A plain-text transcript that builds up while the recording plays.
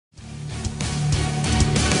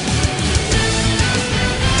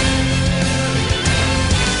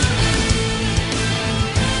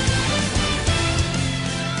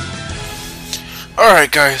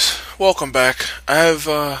Alright guys, welcome back.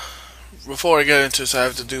 Before I get into this, I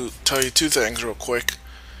have to tell you two things real quick.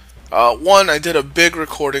 One, I did a big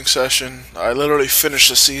recording session. I literally finished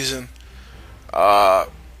the season.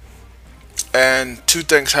 And two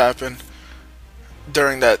things happened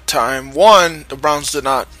during that time. One, the Browns did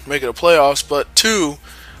not make it to playoffs, but two,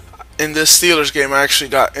 in this Steelers game, I actually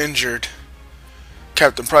got injured.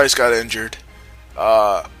 Captain Price got injured.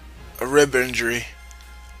 A rib injury.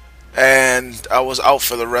 And I was out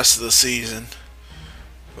for the rest of the season.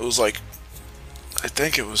 It was like, I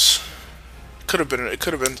think it could have been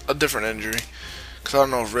a different injury, because I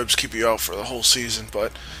don't know if ribs keep you out for the whole season,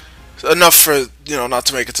 but enough for not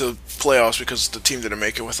to make it to the playoffs because the team didn't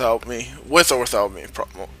make it without me. With or without me,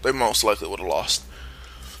 they most likely would have lost.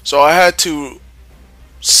 So I had to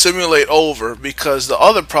simulate over, because the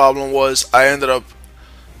other problem was I ended up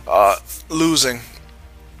losing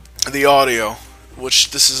the audio,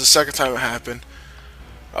 which this is the second time it happened.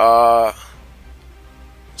 So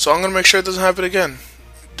I'm going to make sure it doesn't happen again.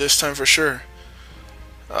 This time for sure.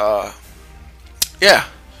 Yeah.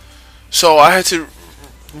 So I had to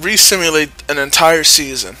re-simulate an entire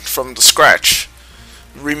season from the scratch.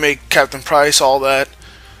 Remake Captain Price, all that.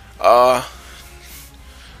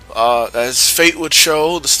 As fate would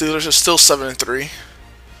show, the Steelers are still 7-3.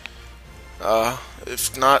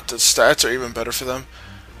 If not, the stats are even better for them.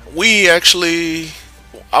 I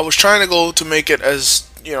was trying to go to make it as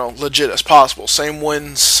legit as possible. Same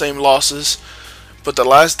wins, same losses. But the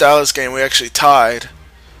last Dallas game we actually tied,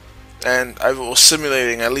 and I was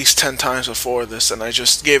simulating at least 10 times before this, and I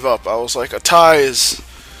just gave up. I was like, a tie is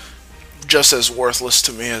just as worthless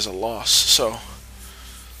to me as a loss. So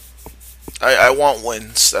I want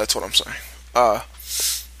wins. That's what I'm saying.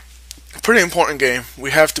 Pretty important game.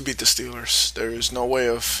 We have to beat the Steelers. There's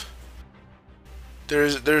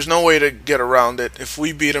no way to get around it. If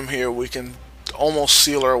we beat them here, we can almost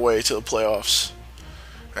seal our way to the playoffs.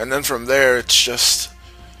 And then from there, it's just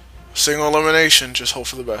single elimination. Just hope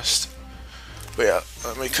for the best. But yeah,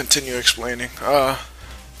 let me continue explaining. But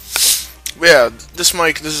yeah, this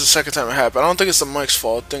is the second time it happened. I don't think it's the mic's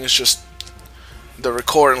fault. I think it's just the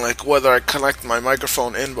recording, like whether I connect my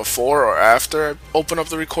microphone in before or after I open up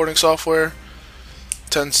the recording software,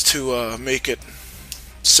 tends to make it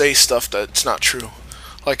say stuff that's not true.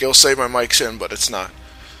 Like it'll say my mic's in, but it's not.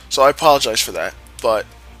 So I apologize for that. But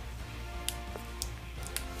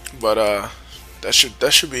that should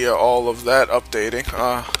be all of that updating.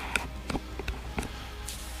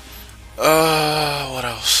 What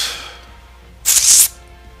else?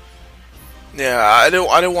 Yeah, I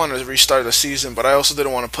didn't want to restart the season, but I also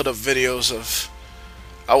didn't want to put up videos of.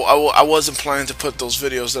 I wasn't planning to put those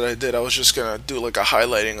videos that I did. I was just gonna do like a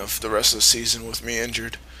highlighting of the rest of the season with me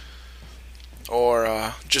injured,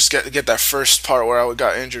 or just get that first part where I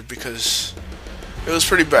got injured, because it was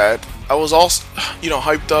pretty bad. I was also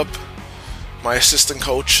hyped up. My assistant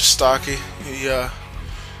coach Stocky, he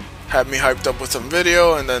had me hyped up with some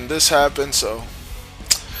video, and then this happened. So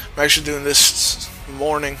I'm actually doing this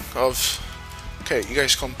morning of. Okay, you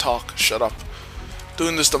guys come talk. Shut up.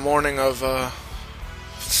 Doing this the morning of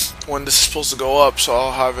when this is supposed to go up, so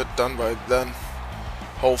I'll have it done by then,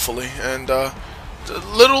 hopefully. And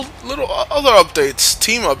little other updates,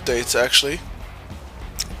 team updates actually.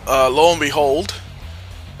 Lo and behold,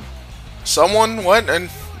 someone went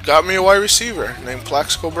and got me a wide receiver named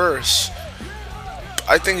Plaxico Burress.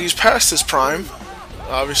 I think he's past his prime.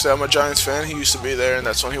 Obviously, I'm a Giants fan. He used to be there, and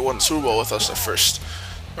that's when he won the Super Bowl with us, our first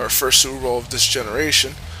Super Bowl of this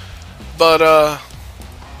generation. But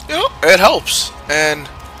it helps. And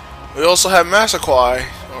we also have Massaquoi,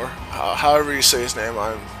 or however you say his name.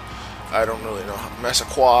 I don't really know.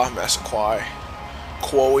 Massaquoi,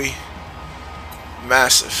 Quoe,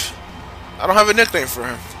 Massive. I don't have a nickname for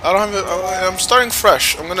him. I'm starting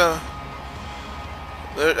fresh. I'm gonna.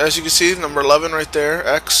 As you can see, number 11 right there,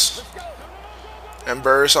 X, and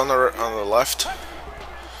Burris on the left.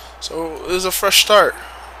 So it is a fresh start.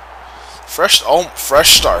 Fresh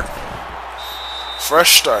start.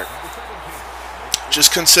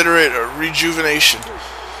 Just consider it a rejuvenation.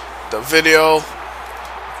 The video,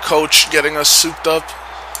 coach getting us souped up.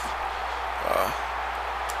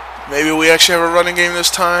 Maybe we actually have a running game this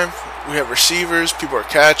time. We have receivers. People are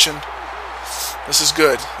catching. This is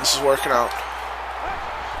good. This is working out.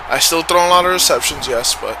 I still throw a lot of receptions,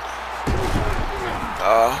 yes, but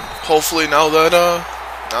hopefully now that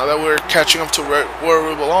we're catching up to where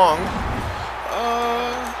we belong,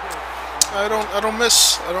 I don't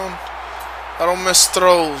miss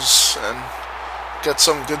throws and get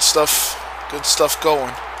some good stuff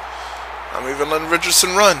going. I'm even letting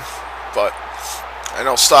Richardson run, but I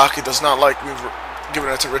know Stocky does not like me giving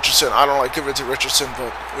it to Richardson. I don't like giving it to Richardson,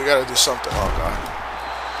 but we gotta do something. Oh God.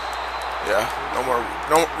 Yeah, no more.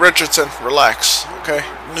 No, Richardson, relax. Okay,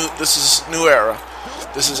 this is new era.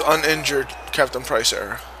 This is uninjured Captain Price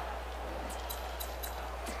era.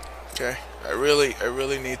 Okay, I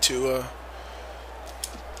really need to.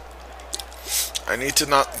 I need to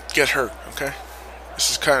not get hurt. Okay,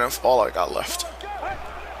 this is kind of all I got left.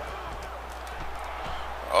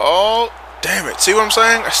 Oh, damn it! See what I'm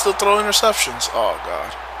saying? I still throw interceptions. Oh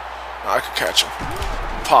God, no, I could catch him,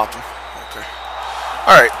 pop him. Okay,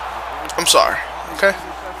 all right. I'm sorry. Okay,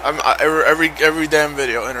 every damn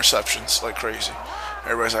video interceptions like crazy.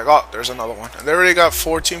 Everybody's like, oh, there's another one, and they already got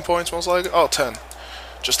 14 points most likely. Oh, 10,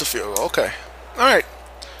 just a field goal. Okay, all right.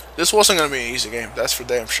 This wasn't gonna be an easy game. That's for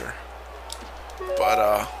damn sure.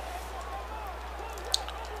 But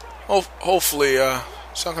hopefully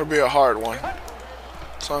it's not gonna be a hard one.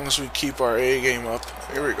 As long as we keep our A game up.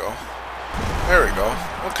 Here we go. There we go.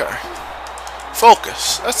 Okay.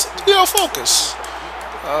 Focus. That's focus.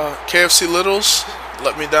 KFC Littles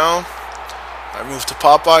let me down. I moved to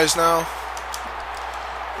Popeyes now.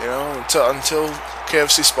 You know, until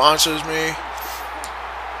KFC sponsors me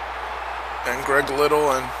and Greg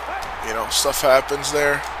Little, and you know, stuff happens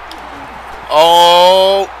there.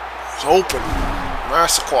 Oh, it's open.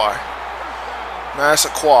 Massive.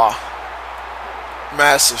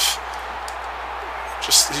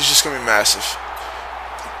 He's just gonna be massive.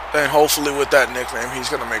 And hopefully with that nickname, he's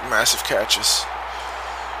gonna make massive catches.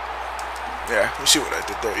 Yeah, you see what I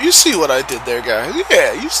did there. You see what I did there, guys.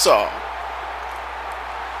 Yeah, you saw.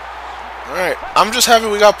 Alright, I'm just happy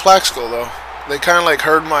we got Plaxico, though. They kind of like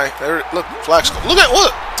heard my... Look, Plaxico. Look at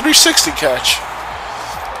what? 360 catch.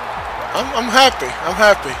 I'm happy. I'm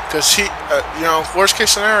happy. Because he, you know, worst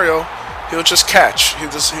case scenario, he'll just catch. He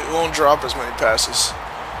won't drop as many passes.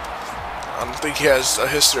 I don't think he has a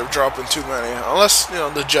history of dropping too many. Unless, you know,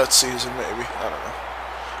 the Jets season, maybe. I don't know.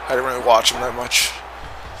 I didn't really watch him that much.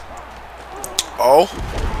 Oh,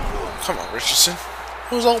 come on, Richardson.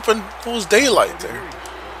 It was open. It was daylight there.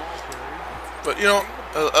 But you know,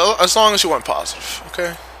 as long as you went positive,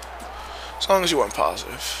 okay. As long as you went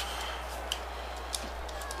positive.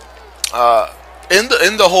 In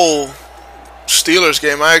the whole Steelers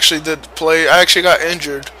game, I actually did play. I actually got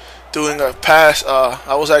injured doing a pass.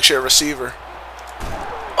 I was actually a receiver.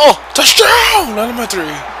 Oh, touchdown! None of my three.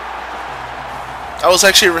 I was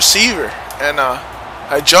actually a receiver, and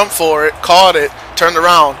I jumped for it, caught it, turned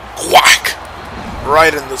around, whack!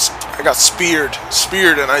 Right in this. I got speared,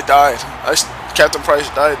 and I died. Captain Price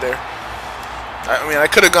died there. I mean, I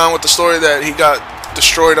could have gone with the story that he got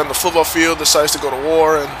destroyed on the football field, decides to go to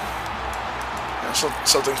war, and you know,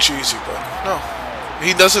 something cheesy, but no.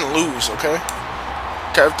 He doesn't lose, okay?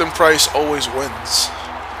 Captain Price always wins.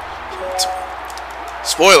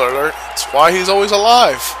 Spoiler alert, that's why he's always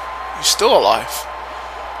alive. He's still alive.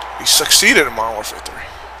 He succeeded in Modern Warfare 3.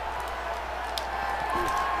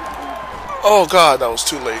 Oh God, that was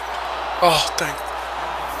too late. Oh, thank.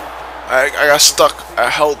 I got stuck. I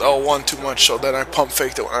held L1 too much, so then I pump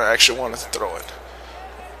faked it when I actually wanted to throw it.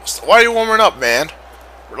 Why are you warming up, man?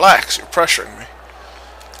 Relax, you're pressuring me.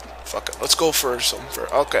 Fuck it, let's go for something.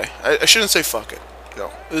 Okay, I shouldn't say fuck it. You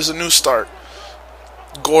know, this is a new start.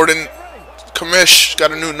 Gordon, Kamish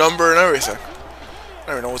got a new number and everything. I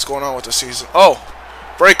don't even know what's going on with the season. Oh,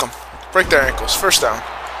 break them. Break their ankles. First down.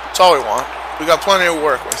 That's all we want. We got plenty to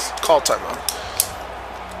work with. Call timeout.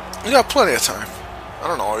 We got plenty of time. I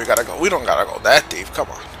don't know where we gotta go. We don't gotta go that deep. Come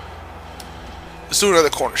on. Let's do another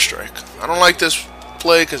corner strike. I don't like this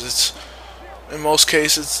play because it's, in most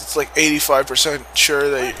cases, it's like 85% sure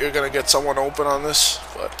that you're gonna get someone open on this,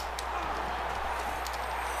 but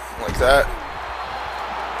like that.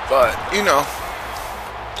 But you know,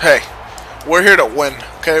 hey, we're here to win.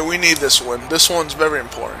 Okay, we need this win. This one's very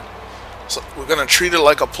important. So we're gonna treat it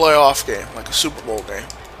like a playoff game, like a Super Bowl game.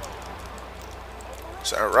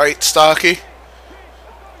 Is that right, Stocky?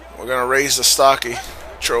 We're gonna raise the Stocky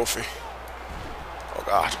trophy. Oh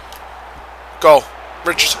God. Go.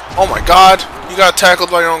 Richardson. Oh my God. You got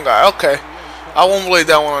tackled by your own guy. Okay. I won't lay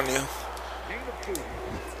that one on you.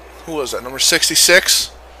 Who was that? Number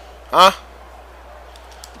 66? Huh?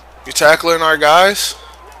 You tackling our guys?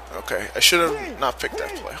 Okay. I should have not picked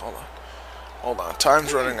that play. Hold on. Hold on.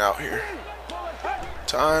 Time's running out here.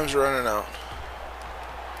 Time's running out.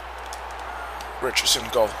 Richardson,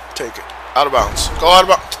 go. Take it. Out of bounds. Go out of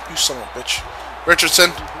bounds. You son of a bitch.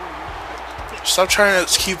 Richardson. Stop trying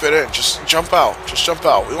to keep it in. Just jump out. Just jump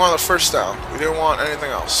out. We want the first down. We didn't want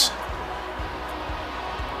anything else.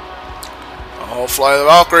 Oh, fly the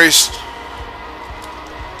Valkyries.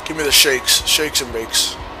 Give me the shakes. Shakes and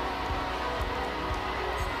bakes.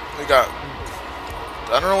 We got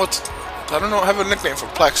I don't know what. I don't know. I have a nickname for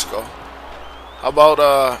Plexico. How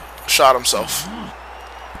about shot himself?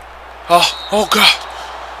 Oh God!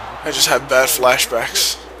 I just had bad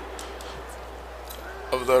flashbacks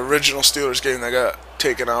of the original Steelers game that got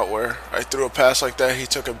taken out, where I threw a pass like that, he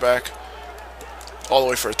took it back all the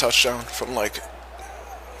way for a touchdown from like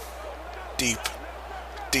deep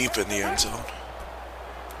in the end zone.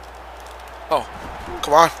 Oh,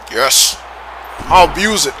 come on. Yes. I'll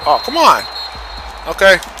abuse it. Oh, come on.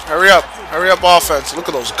 Okay, hurry up. Hurry up, offense. Look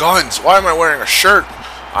at those guns. Why am I wearing a shirt?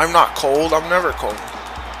 I'm not cold. I'm never cold.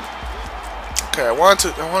 Okay, I wanted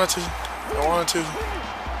to. Oh,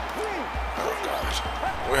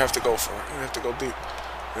 God. We have to go for it. We have to go deep.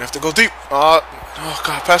 We have to go deep. Oh,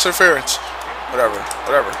 God, pass interference. Whatever.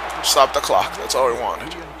 Stop the clock. That's all we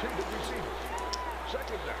wanted.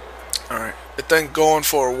 Alright, I think going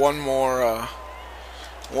for one more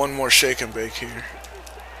shake and bake here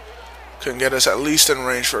can get us at least in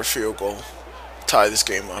range for a field goal. Tie this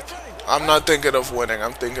game up. I'm not thinking of winning.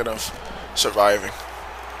 I'm thinking of surviving.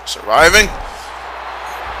 Surviving?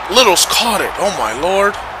 Little's caught it. Oh my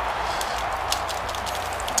lord.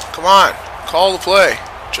 Come on. Call the play.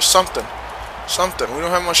 Just something. Something. We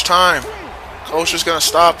don't have much time. Coach is going to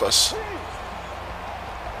stop us.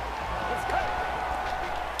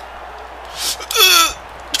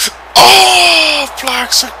 Oh,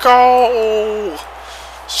 Plaxico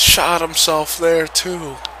shot himself there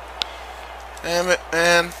too. Damn it,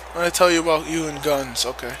 man. I tell you about you and guns.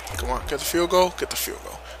 Okay, come on, get the field goal. Get the field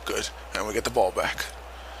goal. Good, and we get the ball back.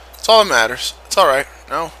 That's all that matters. It's all right.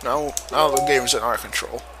 Now the game's in our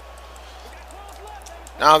control.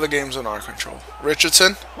 Now the game's in our control.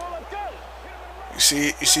 Richardson. You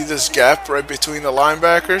see this gap right between the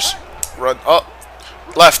linebackers? Run up,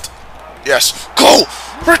 left. Yes. Go!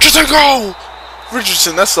 Richardson, go!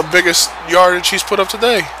 Richardson, that's the biggest yardage he's put up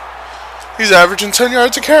today. He's averaging 10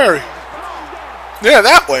 yards a carry. Yeah,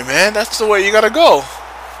 that way, man. That's the way you gotta go.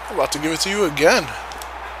 I'm about to give it to you again.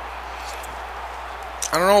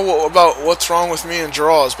 I don't know about what's wrong with me and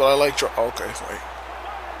draws, but I like draw. Okay, wait.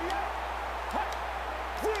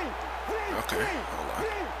 Okay, hold on.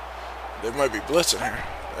 They might be blitzing here.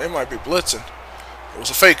 They might be blitzing. It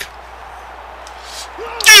was a fake.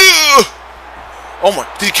 Oh my,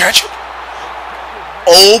 did he catch it?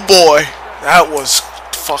 Oh boy, that was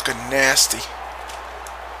fucking nasty.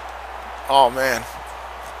 Oh man.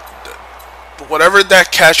 Whatever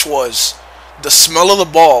that catch was, the smell of the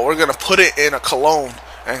ball, we're gonna put it in a cologne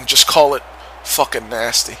and just call it fucking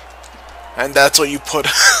nasty. And that's what you put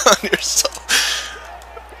on yourself.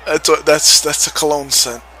 That's a cologne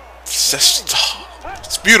scent.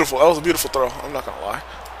 It's beautiful. That was a beautiful throw. I'm not gonna lie.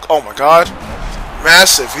 Oh my god.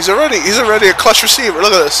 Massive. He's already a clutch receiver.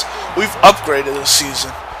 Look at this. We've upgraded this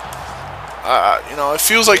season. You know, it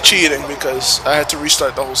feels like cheating because I had to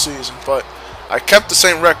restart the whole season, but I kept the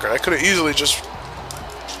same record. I could have easily just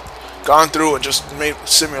gone through and just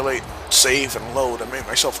simulate, save, and load and make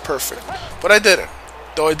myself perfect, but I didn't.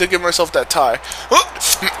 Though I did give myself that tie.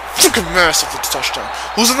 Fucking massive with the touchdown.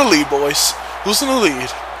 Who's in the lead, boys? Who's in the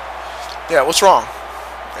lead? Yeah, what's wrong?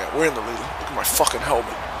 Yeah, we're in the lead. Look at my fucking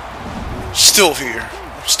helmet. Still here.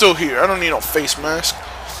 I'm still here. I don't need no face mask.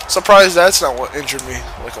 Surprised that's not what injured me.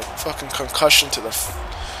 Like a fucking concussion to the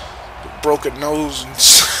broken nose and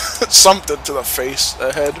something to the face,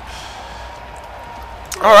 the head.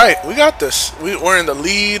 Alright, we got this. We're in the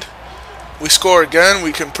lead. We score again.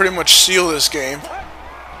 We can pretty much seal this game.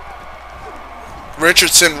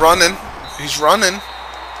 Richardson running. He's running.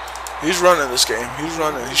 He's running this game. He's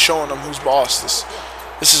running. He's showing them who's boss.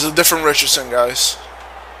 This is a different Richardson, guys.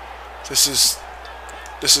 This is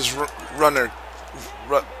runner,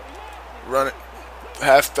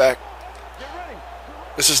 halfback.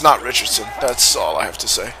 This is not Richardson. That's all I have to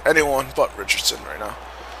say. Anyone but Richardson right now.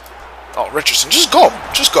 Oh, Richardson, just go,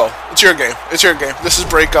 just go. It's your game. It's your game. This is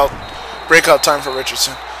breakout time for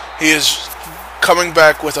Richardson. He is coming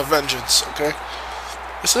back with a vengeance. Okay,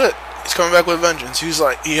 that's it. He's coming back with a vengeance. He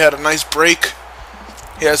had a nice break.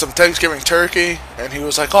 He had some Thanksgiving turkey, and he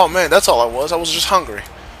was like, "Oh man, that's all I was. I was just hungry."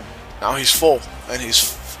 Now he's full, and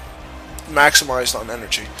he's maximized on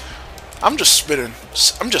energy. I'm just spitting.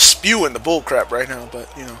 I'm just spewing the bull crap right now,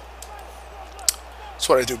 but, you know, it's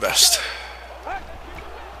what I do best.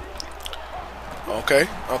 Okay,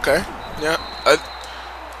 okay. Yeah,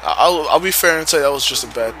 I'll be fair and say that was just a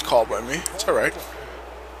bad call by me. It's alright.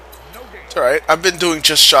 It's alright. I've been doing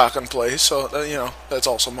just shotgun plays, so, you know, that's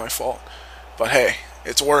also my fault. But hey,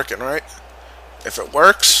 it's working, right? If it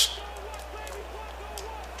works,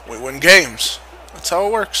 we win games. That's how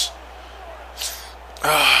it works.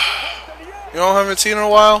 You know who I haven't seen in a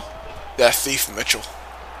while? That thief Mitchell.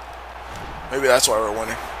 Maybe that's why we're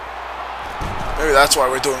winning. Maybe that's why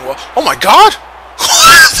we're doing well. Oh my God!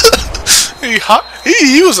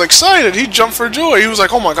 he was excited. He jumped for joy. He was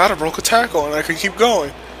like, "Oh my God, I broke a tackle and I can keep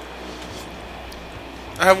going."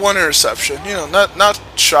 I have 1 interception. You know, not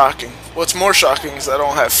shocking. What's more shocking is I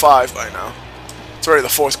don't have 5 by now. It's already the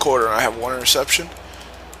 4th quarter and I have 1 interception.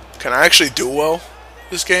 Can I actually do well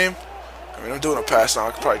this game? I mean, I'm doing a pass now.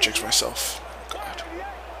 I could probably jinx myself. God.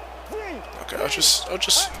 Okay,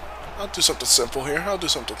 I'll do something simple here. I'll do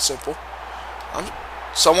something simple.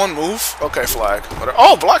 Someone move. Okay, flag.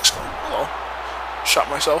 Oh, black screen. Hello. Shot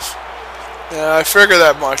myself. Yeah, I figured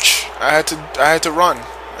that much. I had to run,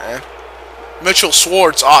 man. Mitchell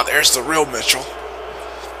Schwartz. Ah, there's the real Mitchell.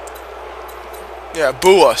 Yeah,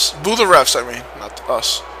 boo us. Boo the refs. I mean, not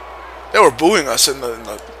us. They were booing us in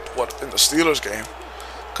the Steelers game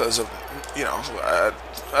because of, you know,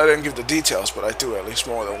 I didn't give the details, but I do at least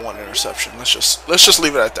more than 1 interception. Let's just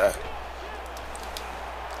leave it at that.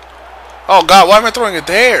 Oh God, why am I throwing it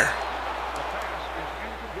there?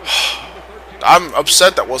 I'm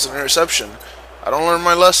upset that wasn't an interception. I don't learn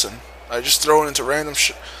my lesson. I just throw it into random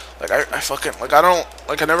shit. Like I fucking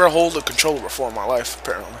I never hold a controller before in my life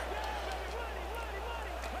apparently.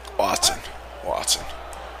 Watson.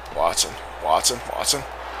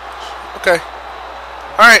 Okay.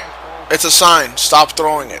 Alright. It's a sign. Stop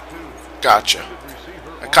throwing it. Gotcha.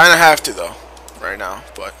 I kinda have to though, right now,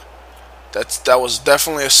 but that was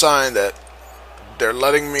definitely a sign that they're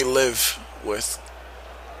letting me live with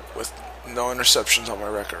no interceptions on my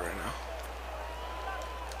record right now.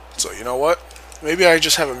 So you know what? Maybe I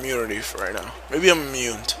just have immunity for right now. Maybe I'm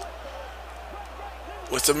immune.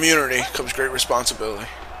 With immunity comes great responsibility.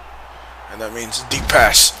 And that means deep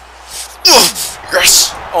pass.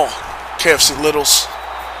 Yes! Oh, KFC Littles.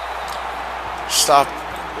 Stop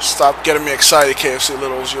getting me excited, KFC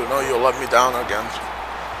Littles. You know you'll let me down again.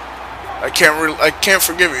 I can't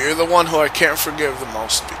forgive you. You're the one who I can't forgive the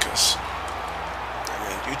most because I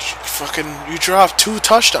mean you dropped 2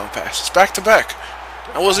 touchdown passes back to back.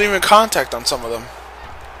 I wasn't even in contact on some of them.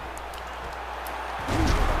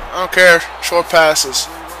 I don't care. Short passes.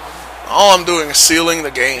 All I'm doing is sealing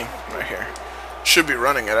the game right here. Should be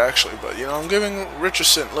running it actually, but you know I'm giving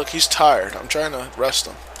Richardson. Look, he's tired. I'm trying to rest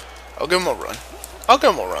him. I'll give him a run. I'll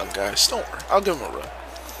give him a run, guys. Don't worry. I'll give him a run.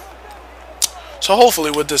 So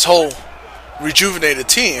hopefully with this whole rejuvenated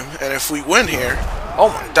team, and if we win here, oh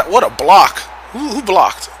my, what a block! Who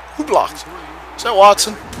blocked? Who blocked? Is that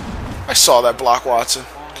Watson? I saw that block, Watson.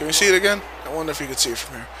 Can we see it again? I wonder if you could see it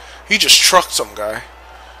from here. He just trucked some guy.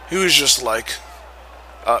 He was just like,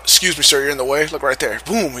 excuse me, sir, you're in the way. Look right there.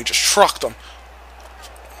 Boom! He just trucked him.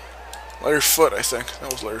 Larry Foote, I think.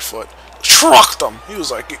 That was Larry Foote. Trucked him. He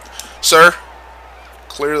was like, sir,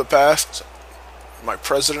 clear the path. My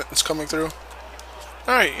president is coming through.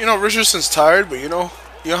 Alright, you know, Richardson's tired, but you know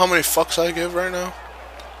how many fucks I give right now?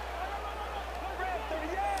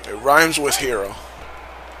 It rhymes with hero.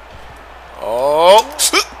 Oh,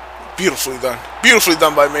 beautifully done. Beautifully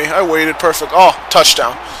done by me. I waited perfect. Oh,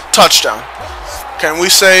 touchdown. Touchdown. Can we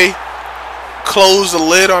say close the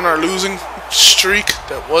lid on our losing streak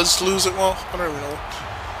that was losing? Well, I don't even know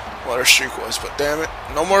what our streak was, but damn it.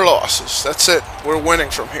 No more losses. That's it. We're winning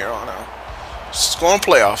from here on out. Let's go on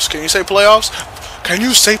playoffs. Can you say playoffs? Can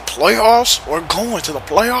you say playoffs? We're going to the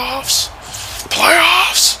playoffs.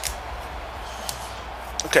 Playoffs.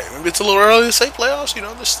 Okay, maybe it's a little early to say playoffs. You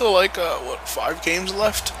know, there's still like, 5 games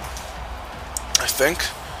left? I think.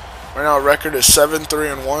 Right now our record is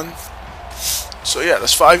 7-3-1. So yeah,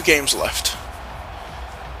 there's 5 games left.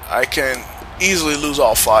 I can easily lose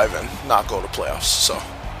all 5 and not go to playoffs. So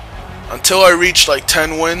until I reach like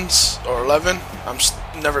 10 wins or 11, I'm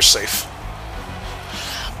never safe.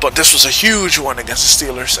 But this was a huge one against the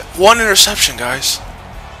Steelers. 1 interception, guys.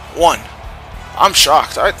 1. I'm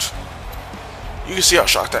shocked. You can see how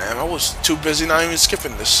shocked I am. I was too busy not even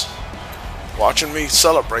skipping this. Watching me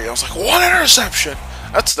celebrate. I was like, 1 interception.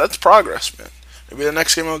 That's progress, man. Maybe the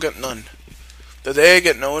next game I'll get none. The day I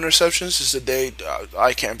get no interceptions is the day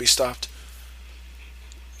I can't be stopped.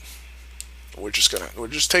 We're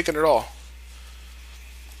just taking it all.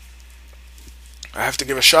 I have to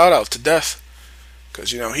give a shout out to Death.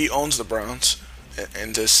 Because, you know, he owns the Browns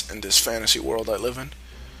in this fantasy world I live in.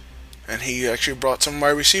 And he actually brought some of my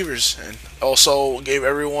receivers. And also gave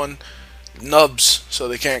everyone nubs so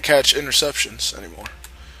they can't catch interceptions anymore.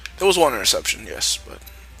 There was 1 interception, yes. But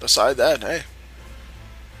aside that, hey,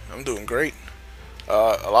 I'm doing great.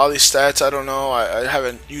 A lot of these stats, I don't know. I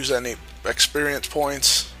haven't used any experience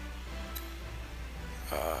points.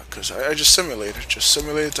 Because I just simulated. Just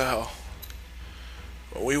simulated to hell.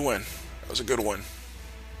 But we win. That was a good win.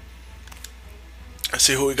 and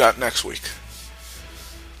see who we got next week.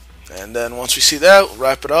 And then once we see that, we'll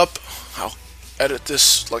wrap it up. I'll edit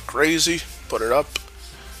this like crazy, put it up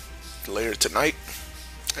later tonight,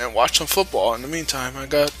 and watch some football. In the meantime, I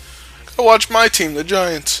gotta watch my team, the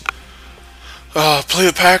Giants, play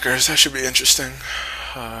the Packers. That should be interesting.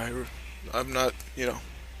 I'm not,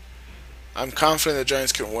 I'm confident the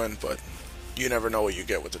Giants can win, but you never know what you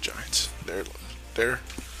get with the Giants.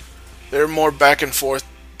 They're more back and forth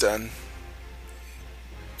than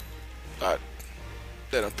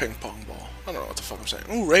a ping pong ball. I don't know what the fuck I'm saying.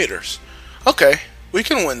 Ooh, Raiders. Okay, we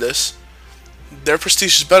can win this. Their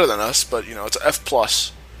prestige is better than us, but it's F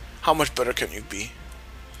plus. How much better can you be?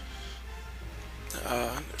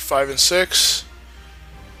 5 and 6.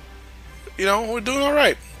 We're doing all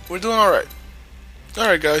right. We're doing all right. All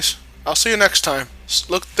right, guys. I'll see you next time.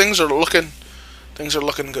 Look, things are looking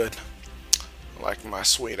good. Like my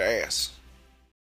sweet ass.